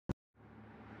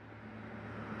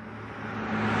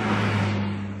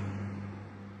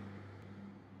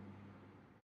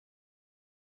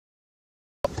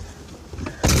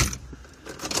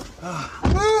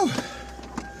Woo!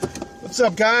 What's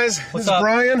up, guys? What's this up? Is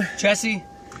Bryan. Jesse.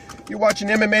 You're watching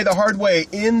MMA the hard way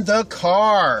in the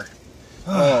car.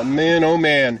 Oh man, oh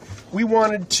man. We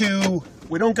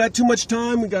don't got too much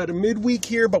time. We got a midweek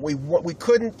here, but we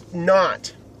couldn't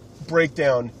not break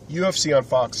down UFC on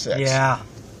Fox 6. Yeah.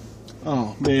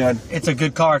 Oh man. It's a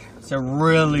good card. It's a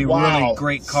really, really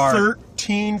great card.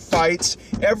 13 fights.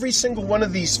 Every single one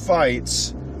of these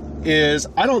fights is,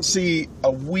 I don't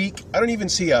even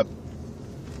see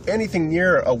anything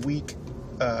near a weak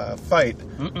fight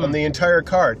on the entire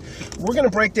card. We're going to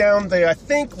break down I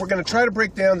think we're going to try to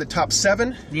break down the top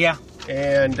 7. Yeah.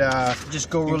 And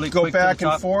just go quick back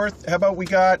and forth. How about we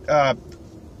got,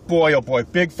 boy, oh boy,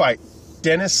 big fight.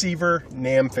 Dennis Siver,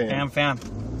 Nam Phan. Nam Phan.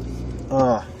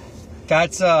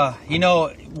 That's,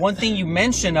 one thing you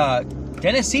mentioned,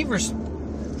 Dennis Siver's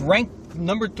ranked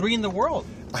number 3 in the world.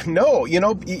 I know,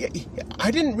 I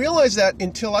didn't realize that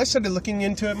until I started looking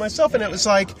into it myself, and it was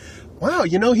like, wow,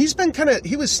 he's been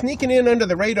he was sneaking in under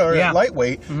the radar at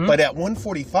lightweight, but at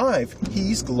 145,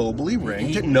 he's globally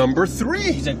ranked at number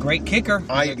 3. He's a great kicker.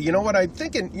 You know what I'm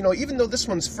thinking, even though this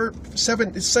one's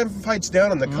seven fights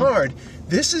down on the card,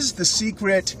 this is the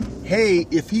secret, hey,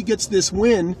 if he gets this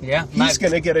win, he's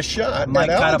going to get a shot Mike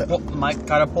at Aldo. Mike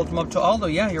kind of pulled him up to Aldo,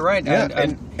 yeah, you're right. Yeah,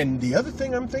 and the other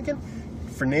thing I'm thinking,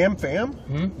 for Nam Phan,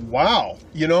 wow,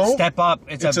 step up.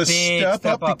 It's a big step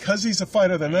up because he's a fight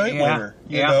of the night winner.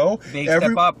 Big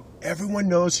step up. Everyone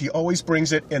knows he always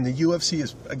brings it, and the UFC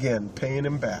is again paying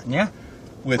him back. Yeah,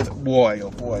 with boy, oh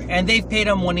boy. And they've paid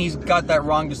him when he's got that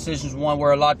wrong decisions. One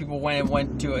where a lot of people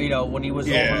went to when he was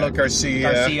overlooked.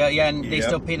 Garcia, and they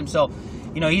still paid him. So,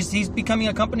 he's becoming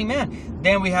a company man.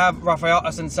 Then we have Raphael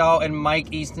Assuncao and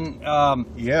Mike Easton.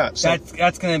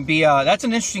 That's going to be that's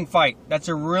an interesting fight. That's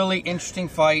a really interesting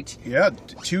fight. Yeah,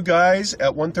 2 guys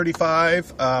at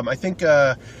 135. I think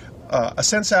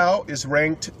Assuncao is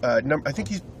ranked. I think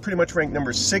he's pretty much ranked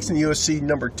number 6 in the UFC,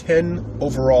 number 10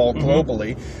 overall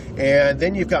globally. And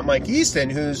then you've got Mike Easton,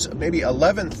 who's maybe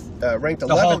 11th, ranked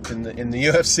 11th in the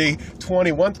UFC,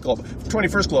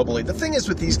 21st globally. The thing is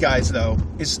with these guys, though,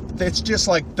 is it's just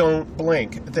like don't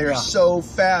blink. They're so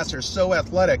fast, they're so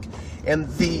athletic, and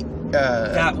the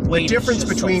difference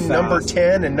between number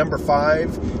 10 and number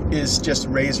 5 is just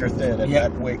razor thin in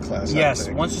that weight class. Yes,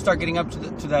 once you start getting up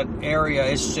to that area,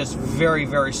 it's just very,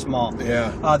 very small.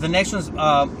 Yeah. The next one's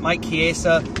Mike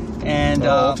Chiesa and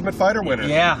Ultimate Fighter winner.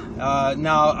 Yeah.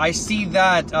 Now I see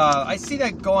that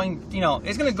going.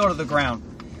 It's going to go to the ground.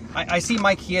 I see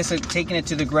Mike Chiesa taking it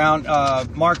to the ground.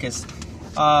 Marcus.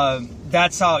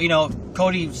 That's how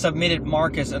Cody submitted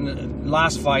Marcus in the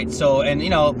last fight. So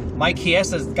Mike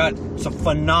Chiesa's got some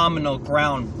phenomenal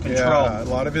ground control. Yeah, a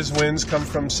lot of his wins come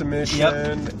from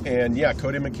submission. And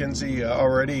Cody McKenzie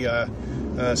already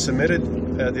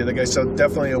submitted the other guy. So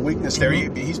definitely a weakness there.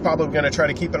 He's probably going to try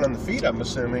to keep it on the feet, I'm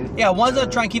assuming. Yeah, one's going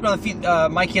to try and keep it on the feet.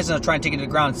 Mike Chiesa going to try and take it to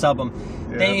the ground and sub him.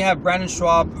 Yeah. Then you have Brendan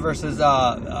Schaub versus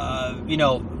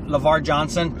Lavar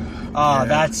Johnson.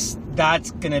 That's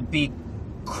going to be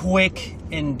quick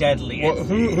and deadly. Well,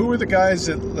 who are the guys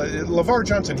that Lavar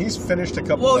Johnson? He's finished a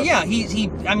couple. Well, yeah, he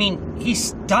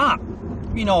stopped,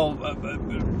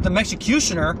 the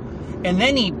Mexicutioner, and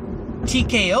then he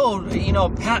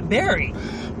TKO'd, Pat Barry.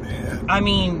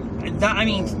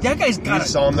 That guy's got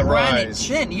he's on the rise.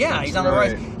 Chin. Yeah, he's on the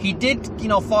rise. He did,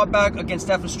 fought back against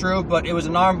Stefan Struve, but it was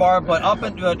an armbar. But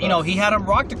he had him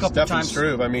rocked a couple times.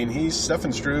 Stefan Struve.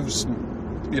 Stefan Struve's.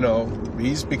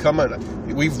 He's become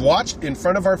we've watched in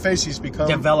front of our face. He's become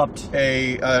developed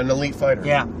an elite fighter.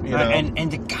 Yeah,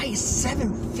 and the guy is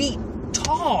 7 feet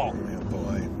tall. Oh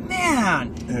boy,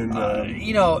 man. And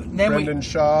then Brendan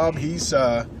Schaub,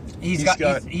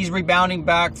 he's rebounding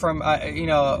back from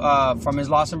from his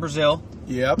loss in Brazil.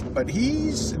 Yep, but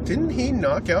didn't he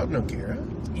knock out Nogueira?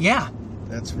 Yeah,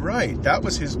 that's right. That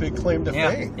was his big claim to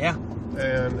fame. Yeah,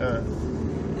 and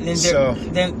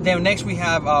then next we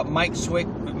have Mike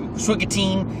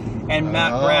Swickatine and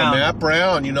Matt Brown. Matt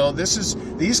Brown,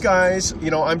 these guys,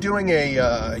 I'm doing a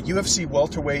UFC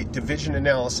welterweight division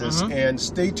analysis, and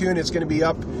stay tuned, it's going to be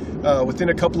up within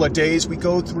a couple of days. We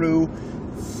go through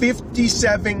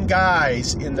 57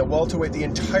 guys in the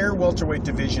entire welterweight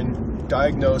division,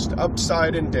 diagnosed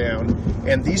upside and down,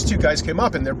 and these 2 guys came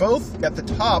up, and they're both at the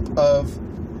top of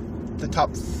the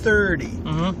top 30,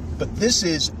 but this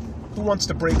is who wants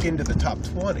to break into the top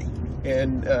 20.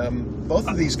 And both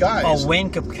of these guys... A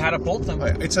win could catapult them.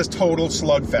 It's a total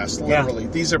slugfest, literally. Yeah.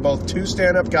 These are both 2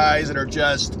 stand-up guys that are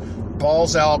just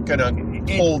balls out, going to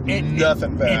hold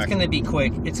nothing back. It's going to be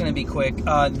quick.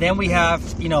 Then we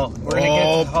have, we're going to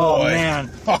get... Oh, man.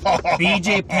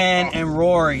 BJ Penn and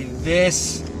Rory.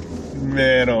 This...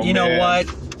 Man, You know what?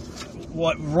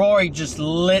 what Rory just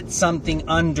lit something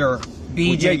under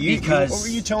BJ because what were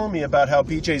you telling me about how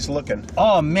BJ's looking?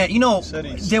 Oh man,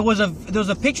 there was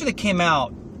a picture that came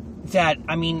out that,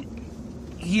 I mean,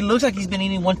 he looks like he's been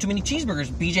eating one too many cheeseburgers.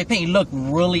 BJ Penn, he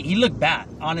looked bad.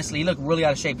 Honestly, he looked really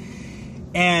out of shape.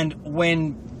 And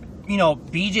when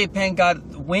BJ Penn got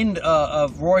wind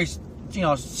of Rory's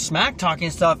smack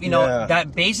talking stuff,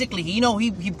 that basically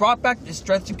he brought back the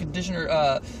strength and conditioner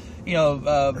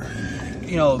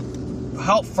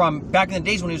help from back in the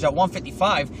days when he was at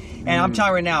 155. And I'm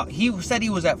telling you right now, he said he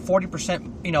was at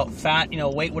 40% fat,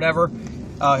 weight, whatever,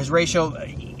 his ratio.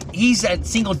 He's at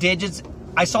single digits.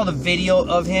 I saw the video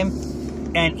of him,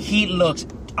 and he looks,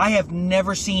 I have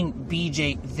never seen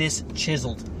BJ this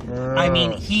chiseled. I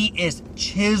mean, he is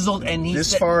chiseled, and he's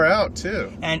this far out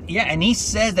too. And yeah, and he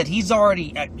says that he's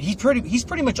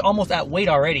pretty much almost at weight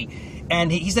already,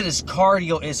 and he said his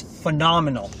cardio is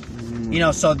phenomenal.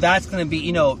 So that's going to be,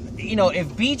 if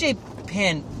BJ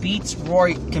Penn beats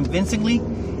Rory convincingly,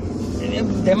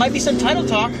 there might be some title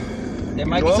talk. There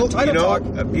might be some title talk.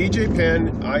 BJ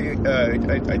Penn,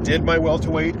 I did my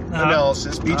welterweight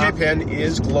analysis. BJ Penn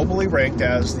is globally ranked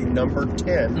as the number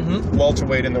 10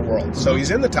 welterweight in the world. So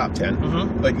he's in the top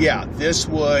 10. But yeah, this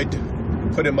would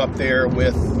put him up there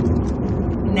with...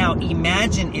 Now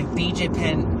imagine if BJ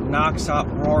Penn knocks out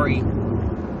Rory.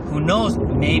 Who knows?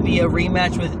 Maybe a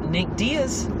rematch with Nate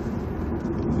Diaz.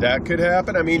 That could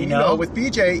happen. I mean, with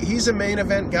BJ, he's a main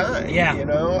event guy. Yeah.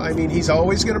 I mean, he's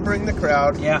always going to bring the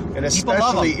crowd. Yeah. And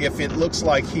especially if it looks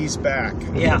like he's back.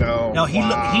 Yeah. No, he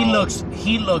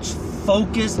looks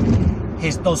focused.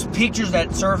 Those pictures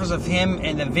that surface of him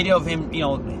and the video of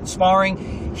him,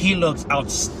 sparring, he looks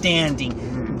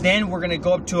outstanding. Then we're going to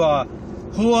go up to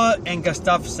Rua and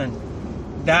Gustafsson.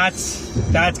 That's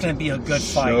going to be a good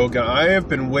fight. Shogun. I have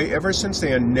been ever since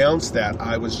they announced that.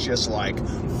 I was just like,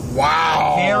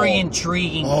 wow. Very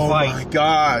intriguing fight. Oh my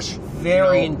gosh.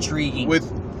 Very intriguing.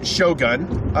 With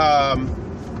Shogun,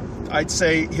 I'd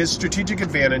say his strategic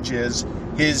advantage is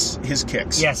his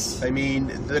kicks. Yes. I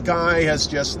mean, the guy has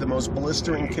just the most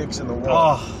blistering kicks in the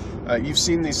world. Oh. You've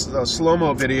seen these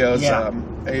slow-mo videos. Yeah.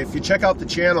 If you check out the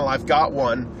channel, I've got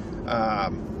one.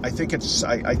 I think I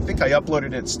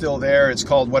uploaded it, still there. It's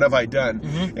called What Have I Done?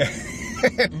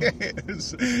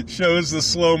 It shows the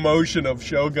slow motion of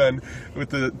Shogun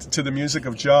to the music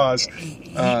of Jaws.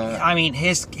 I mean,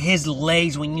 his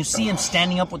legs, when you see him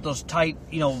standing up with those tight,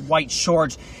 white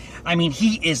shorts, I mean,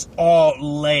 he is all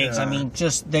legs. I mean,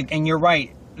 and you're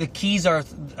right. The keys are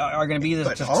going to be the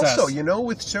success. But also,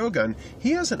 with Shogun,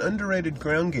 he has an underrated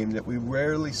ground game that we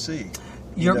rarely see.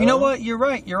 You know what? You're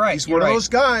right. He's one of those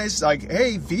guys, like,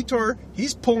 hey, Vitor,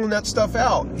 he's pulling that stuff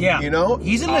out. Yeah.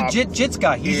 He's a legit jits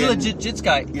guy. He's a legit jits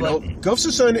guy.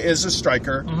 Gustafsson is a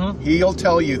striker. He'll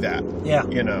tell you that. Yeah.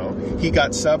 He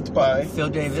got subbed by Phil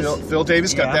Davis. Phil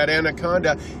Davis got that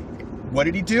anaconda. What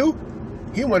did he do?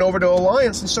 He went over to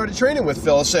Alliance and started training with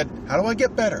Phil. Said, how do I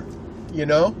get better?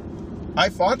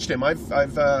 I've watched him. I've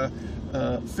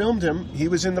filmed him. He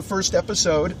was in the first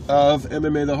episode of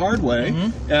MMA the Hard Way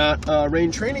at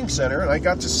Rain Training Center, and I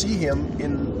got to see him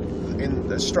in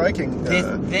the striking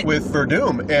with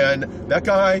Verdum, and that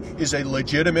guy is a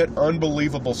legitimate,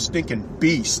 unbelievable, stinking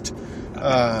beast.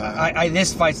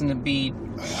 This fight's gonna be.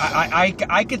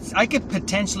 I could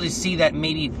potentially see that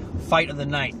maybe fight of the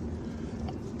night.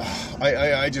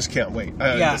 I just can't wait.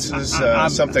 This is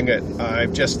something that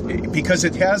I've just, because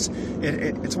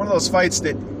it's one of those fights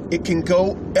that it can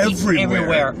go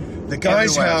everywhere. The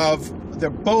guys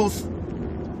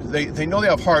they know they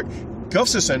have heart.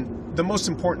 Gustafsson, the most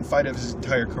important fight of his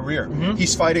entire career.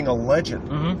 He's fighting a legend.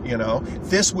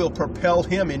 This will propel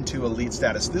him into elite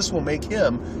status. This will make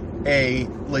him a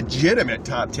legitimate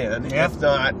top 10, if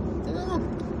not,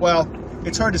 well,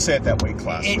 it's hard to say at that weight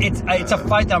class. It's a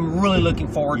fight that I'm really looking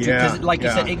forward to, because, like you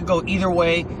said, it could go either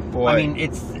way. Boy, I mean,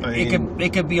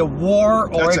 it could be a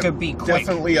war, or it could be quick.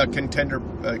 Definitely a contender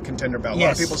bout. A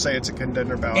lot of people say it's a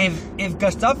contender bout. If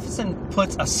Gustafsson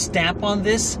puts a stamp on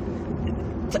this,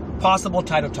 possible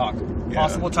title talk.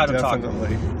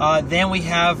 Definitely. Then we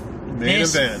have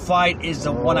this fight is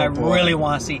the one I really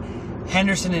want to see.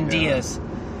 Henderson and Diaz.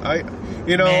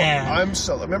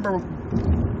 Remember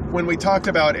when we talked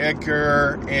about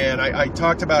Edgar, and I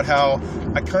talked about how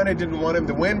I kind of didn't want him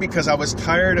to win because I was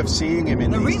tired of seeing him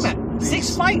in the rematch.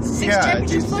 6 fights, 6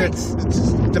 championship fights.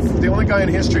 The only guy in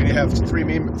history to have three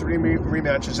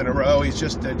rematches in a row. He's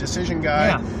just a decision guy.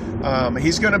 Yeah.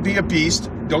 He's going to be a beast.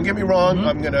 Don't get me wrong.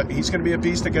 He's going to be a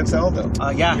beast against Aldo.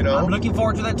 I'm looking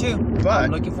forward to that too.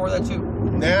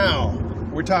 Now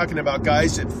we're talking about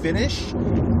guys that finish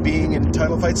being in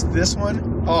title fights. This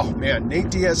one, oh man, Nate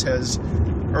Diaz has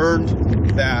earned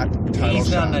that title He's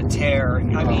shot. on a tear.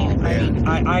 I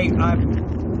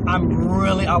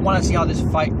want to see how this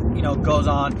fight, goes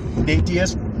on. Nate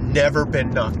Diaz never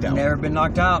been knocked out. Never been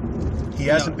knocked out. He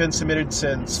hasn't been submitted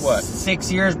since what?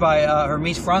 6 years by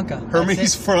Hermes Franca.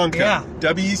 Hermes Franca. Yeah.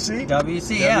 WEC?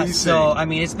 WEC, yeah. So,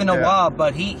 it's been a while,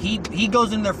 but he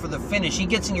goes in there for the finish. He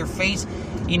gets in your face.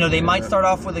 They might start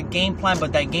off with a game plan,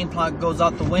 but that game plan goes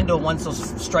out the window once those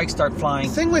strikes start flying.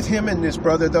 The thing with him and his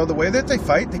brother, though, the way that they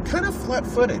fight, they kind of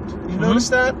flat-footed. You notice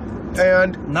that?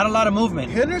 And not a lot of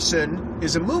movement. Henderson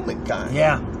is a movement guy.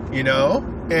 Yeah.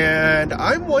 And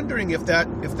I'm wondering if that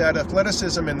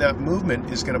athleticism and that movement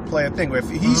is going to play a thing. If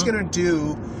he's going to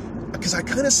do, because I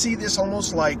kind of see this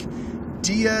almost like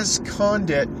Diaz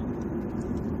Condit.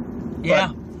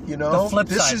 Yeah. But, the flip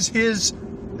this side. is his.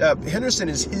 Henderson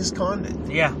is his Condit.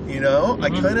 Yeah. I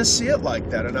kind of see it like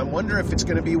that, and I wonder if it's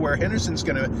going to be where Henderson's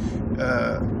going to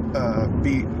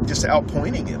be just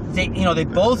outpointing him.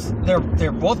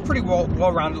 They're both pretty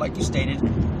well-rounded, like you stated.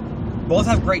 Both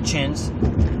have great chins.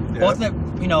 Both have,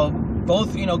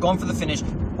 both going for the finish.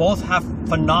 Both have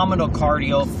phenomenal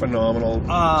cardio. Phenomenal,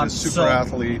 just super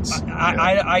athletes.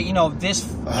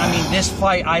 This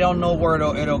fight, I don't know where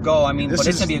it'll go. But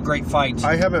it's gonna be a great fight.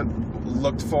 I haven't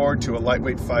looked forward to a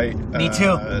lightweight fight. Me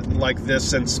too. Like this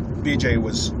since BJ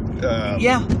was.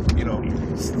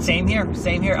 Same here.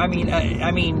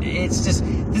 It's just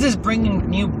this is bringing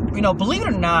new. Believe it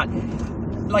or not.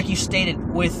 Like you stated,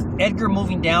 with Edgar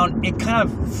moving down, it kind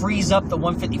of frees up the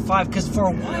 155 because for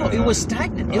a while it was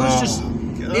stagnant. It was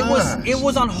it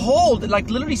was on hold. Like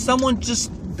literally, someone just.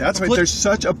 That's right. There's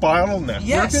such a bottleneck.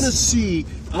 Yes. We're going to see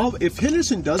if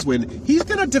Henderson does win, he's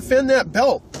going to defend that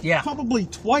belt. Yeah. Probably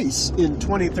twice in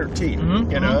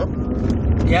 2013. Yeah.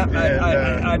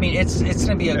 It's going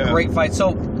to be a great fight.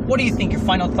 So, what do you think? Your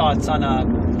final thoughts on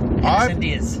Henderson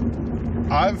Diaz?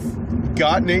 I've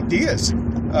got Nate Diaz.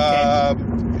 Okay.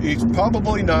 He's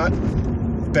probably not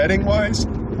betting wise.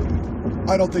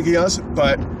 I don't think he is,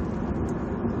 but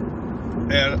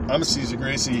I'm a Cesar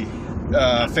Gracie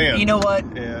fan. You know what?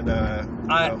 And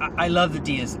I love the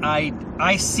Diaz.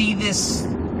 I see this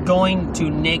going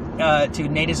to Nate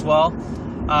as well.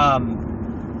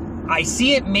 I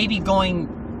see it maybe going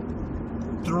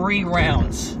 3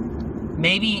 rounds,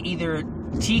 maybe either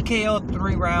TKO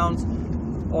 3 rounds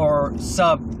or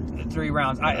sub 3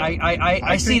 rounds.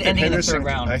 I see it ending in the 3rd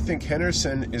round. I think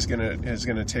Henderson is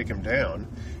gonna take him down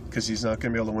because he's not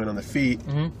gonna be able to win on the feet,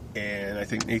 and I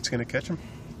think Nate's gonna catch him.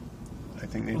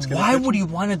 Why would you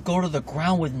want to go to the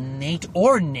ground with Nate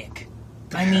or Nick?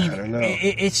 I don't know.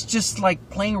 It's just like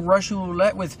playing Russian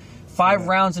roulette with 5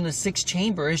 rounds in a 6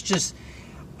 chamber. It's just,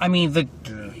 I love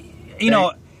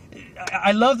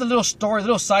the little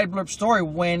side blurb story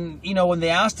when they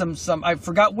asked him I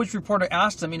forgot which reporter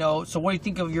asked him, so what do you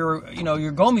think of your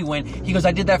Gomi win? He goes,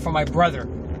 I did that for my brother.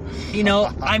 He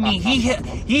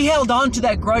held on to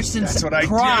that grudge since That's what I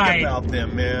dig about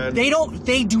them, man. They're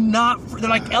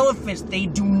like elephants. They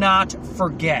do not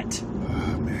forget.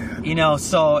 Oh, man.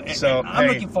 I'm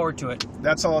looking forward to it.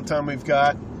 That's all the time we've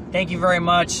got. Thank you very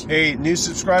much. Hey, new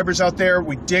subscribers out there,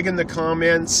 we dig in the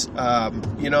comments.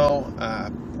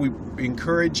 We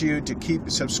encourage you to keep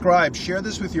subscribe. Share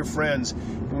this with your friends.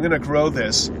 We're going to grow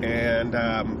this and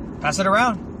pass it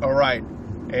around. All right,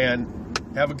 and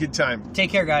have a good time. Take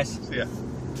care, guys. See ya.